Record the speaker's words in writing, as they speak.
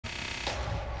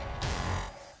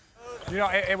You know,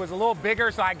 it was a little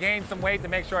bigger, so I gained some weight to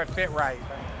make sure it fit right.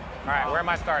 All right, where am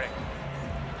I starting?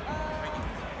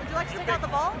 Would you like to take out the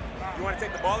ball? You want to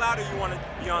take the ball out, or you want to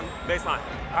be on baseline?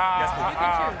 You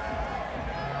can choose.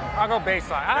 I'll go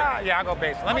baseline. Yeah, I'll go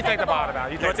baseline. Let me take the ball out of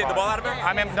bounds. You want to take the ball out of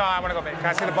bounds? No, I want to go baseline. Can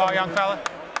I see the ball, young fella?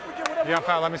 Young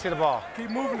fella, let me see the ball. Keep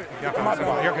moving it. Young fella, see the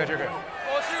ball. You're good, you're good.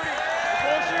 Ball shooting.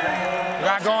 Ball shooting. You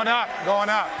got going up, going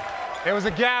up. It was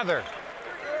a gather.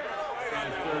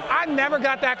 I never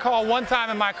got that call one time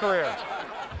in my career.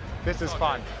 This is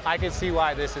fun. I can see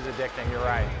why this is addicting. You're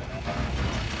right.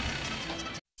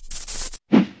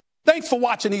 Thanks for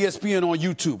watching ESPN on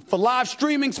YouTube. For live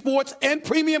streaming sports and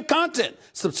premium content,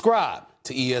 subscribe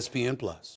to ESPN+.